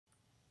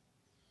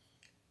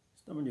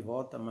Estamos de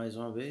volta mais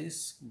uma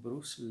vez,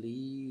 Brule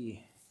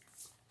Lee,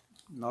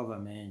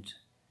 novamente.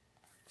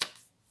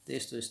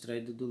 Texto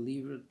extraído do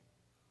livro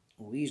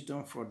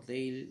Wisdom for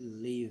Daily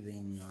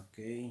Living,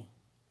 ok?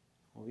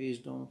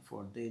 Wisdom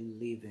for Daily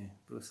Living.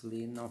 Brule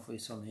Lee não foi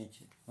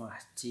somente um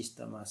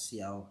artista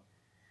marcial,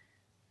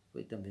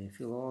 foi também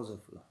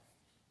filósofo.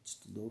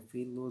 Estudou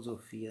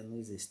filosofia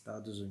nos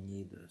Estados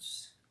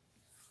Unidos.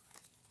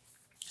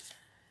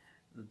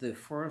 The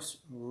first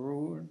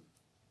rule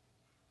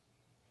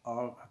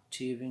of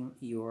achieving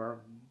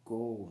your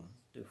goal.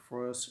 The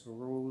first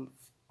rule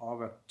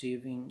of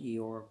achieving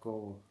your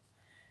goal.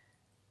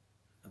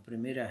 A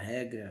primeira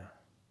regra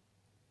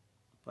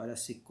para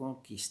se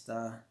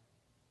conquistar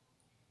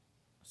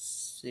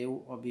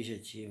seu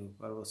objetivo,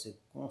 para você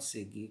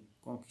conseguir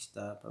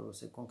conquistar, para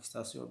você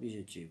conquistar seu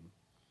objetivo.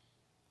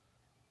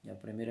 E a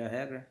primeira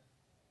regra,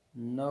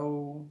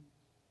 know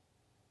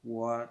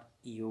what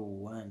you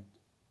want.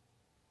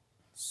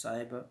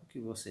 Saiba o que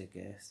você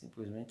quer,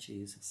 simplesmente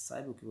isso.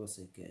 Saiba o que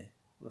você quer.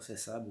 Você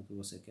sabe o que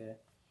você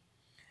quer.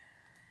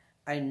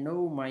 I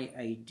know my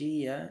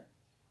idea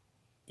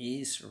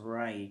is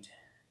right.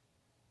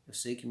 Eu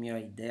sei que minha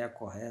ideia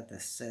correta é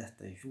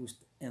certa, é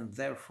justa. And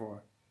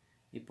therefore,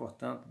 e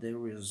portanto, the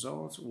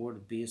results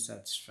would be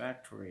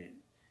satisfactory.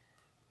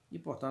 E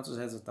portanto, os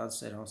resultados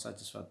serão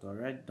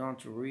satisfatórios. I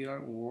don't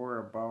really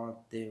worry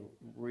about the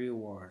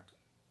reward.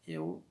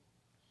 Eu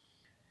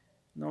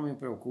não me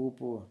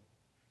preocupo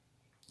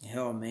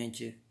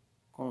realmente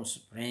com os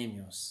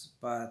prêmios,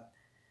 but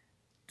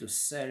to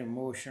set in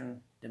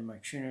motion the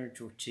machinery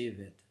to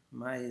achieve it,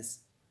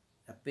 mas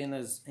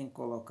apenas em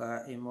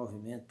colocar em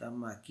movimento a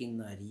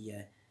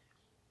maquinaria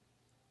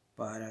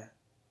para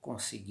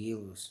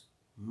consegui-los.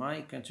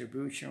 My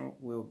contribution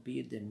will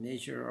be the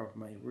measure of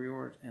my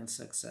reward and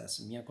success.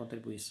 Minha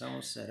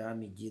contribuição será a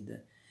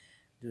medida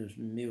dos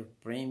meus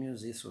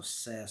prêmios e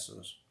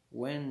sucessos.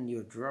 When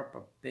you drop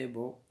a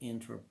pebble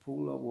into a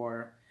pool of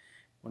water,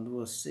 quando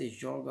você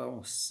joga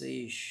um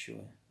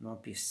seixo numa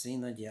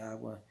piscina de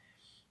água,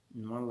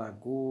 numa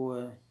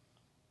lagoa,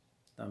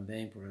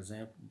 também, por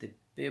exemplo, the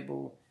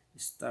pebble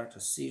starts a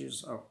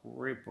series of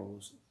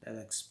ripples that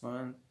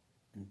expand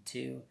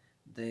until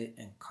they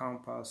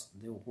encompass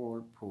the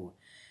whirlpool.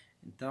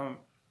 Então,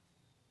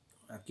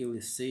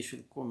 aquele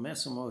seixo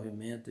começa um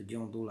movimento de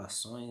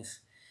ondulações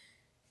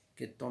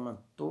que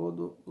toma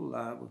todo o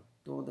lago,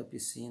 toda a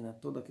piscina,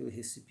 todo aquele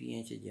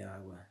recipiente de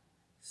água,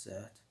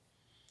 certo?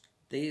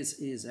 This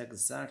is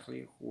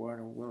exactly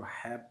what will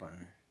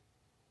happen.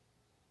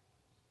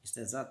 Isto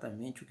é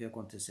exatamente o que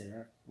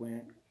acontecerá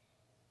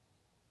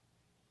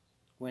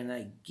when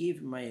I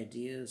give my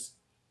ideas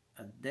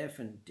a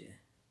definite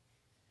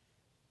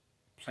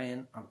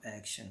plan of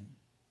action.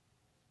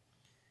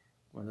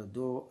 Quando eu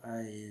dou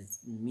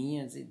às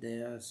minhas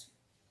ideias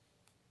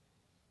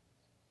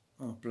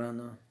um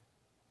plano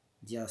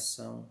de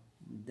ação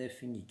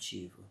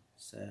definitivo,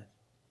 certo?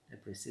 É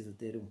preciso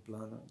ter um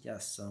plano de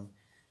ação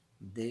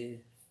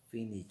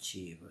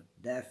definitivo.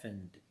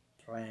 Definite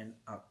plan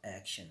of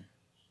action.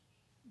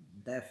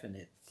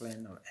 Definite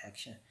plan of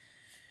action.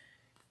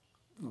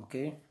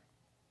 Okay?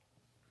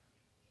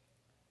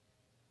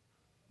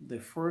 The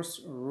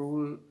first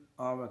rule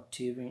of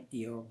achieving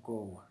your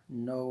goal.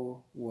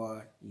 Know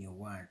what you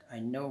want. I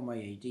know my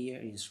idea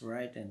is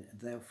right and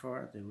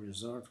therefore the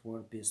result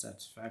will be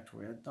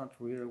satisfactory. I don't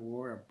really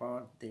worry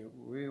about the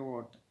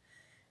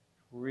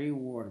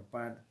reward,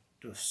 but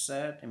to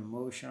set in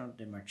motion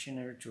the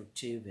machinery to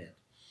achieve it.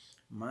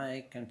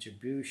 My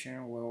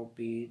contribution will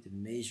be the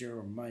measure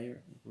of my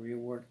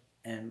reward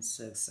and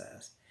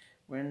success.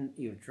 When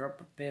you drop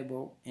a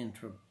pebble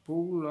into a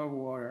pool of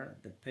water,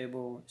 the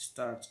pebble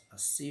starts a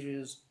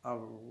series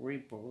of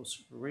ripples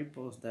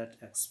that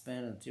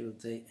expand until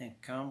they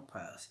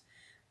encompass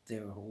the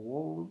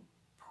whole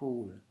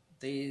pool.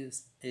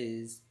 This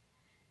is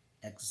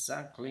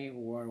exactly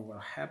what will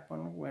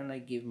happen when I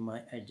give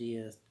my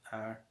ideas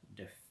a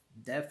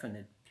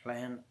definite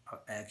plan of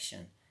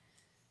action.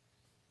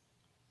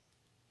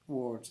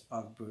 Words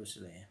of Brule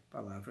Lee.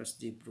 Palavras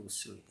de Brule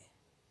Lee.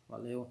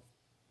 Valeu.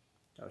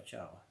 Tchau,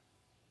 tchau.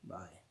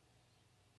 Bye.